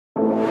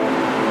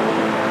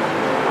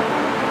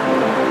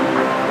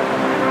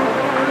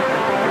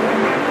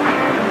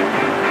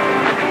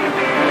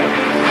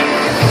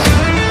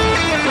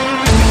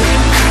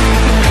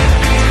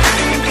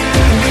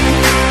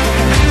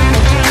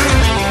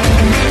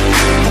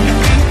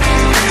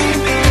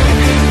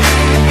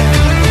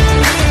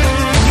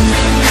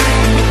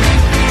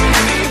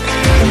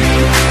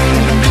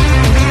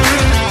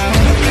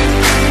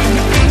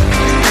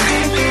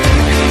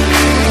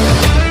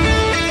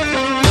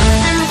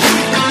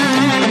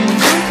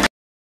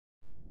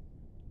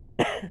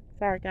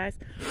Sorry, guys.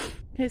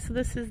 Okay, so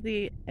this is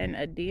an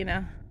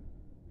Adena,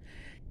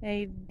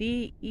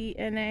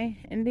 A-D-E-N-A,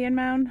 Indian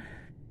Mound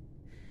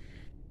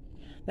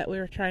that we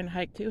were trying to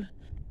hike to.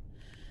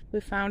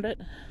 We found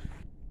it.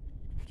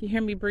 If you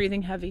hear me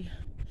breathing heavy,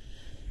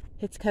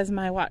 it's because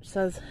my watch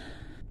says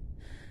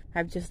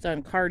I've just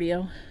done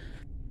cardio.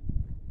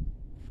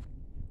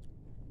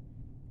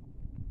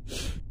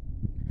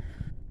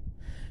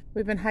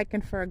 We've been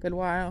hiking for a good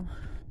while.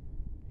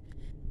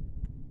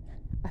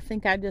 I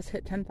think I just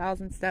hit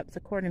 10,000 steps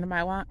according to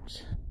my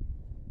watch.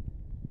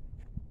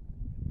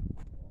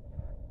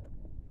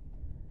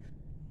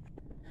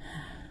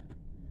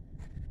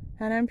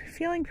 And I'm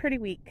feeling pretty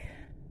weak.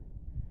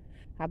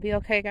 I'll be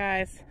okay,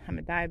 guys. I'm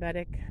a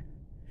diabetic.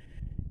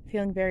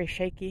 Feeling very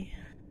shaky.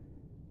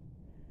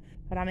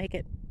 But I'll make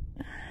it.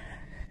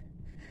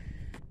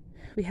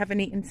 We haven't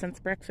eaten since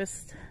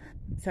breakfast,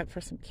 except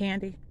for some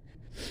candy.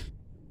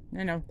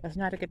 I know, that's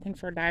not a good thing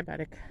for a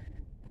diabetic.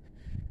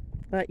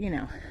 But, you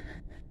know.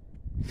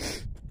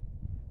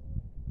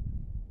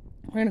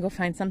 We're gonna go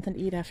find something to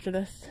eat after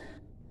this.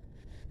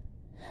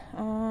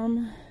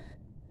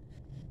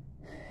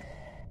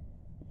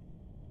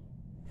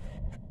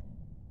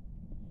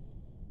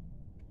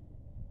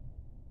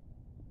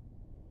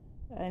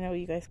 I know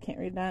you guys can't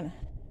read that.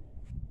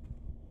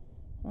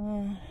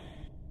 I'm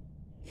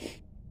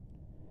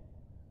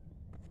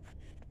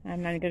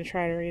not even gonna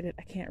try to read it.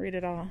 I can't read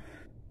it all.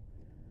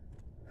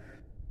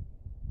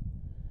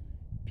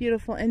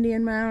 Beautiful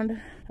Indian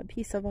Mound, a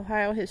piece of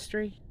Ohio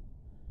history,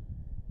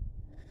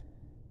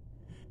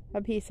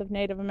 a piece of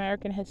Native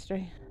American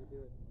history.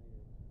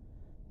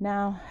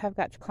 Now I've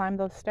got to climb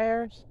those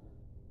stairs.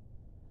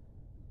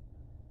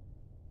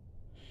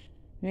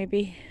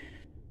 Maybe.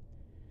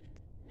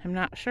 I'm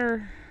not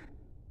sure.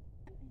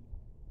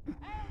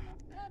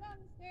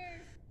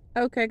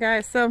 Okay,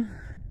 guys, so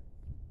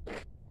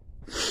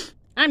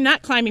I'm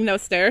not climbing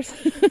those stairs.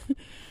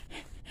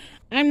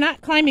 I'm not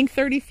climbing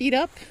 30 feet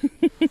up.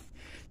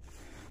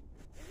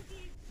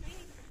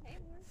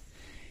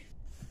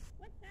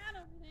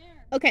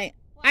 Okay,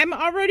 I'm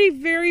already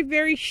very,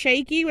 very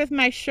shaky with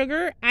my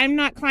sugar. I'm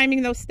not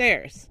climbing those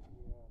stairs.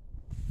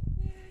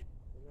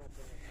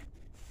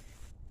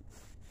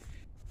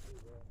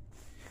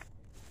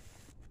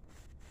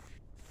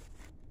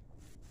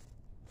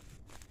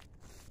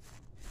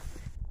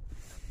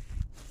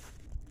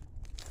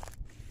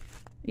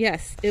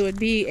 Yes, it would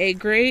be a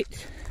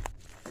great...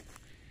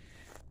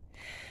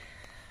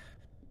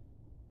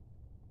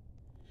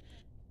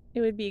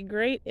 It would be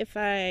great if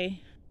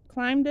I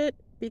climbed it,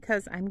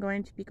 because I'm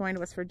going to be going to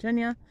West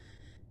Virginia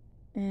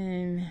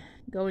and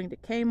going to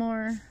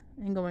Kmore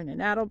and going to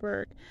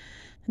Nadelberg,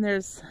 and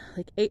there's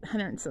like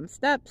 800 and some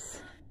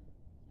steps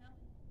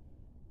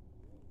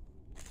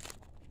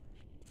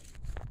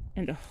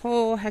and a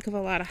whole heck of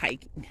a lot of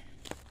hiking.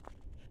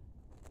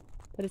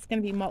 But it's going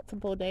to be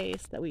multiple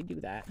days that we do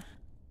that.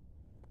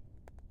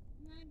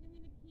 You want to give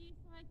me the key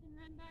so I can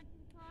run back to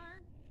the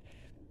car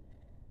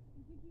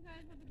and pick you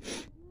guys up at the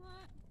parking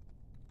lot?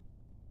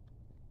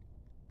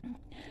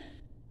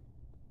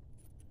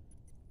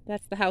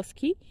 That's the house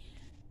key.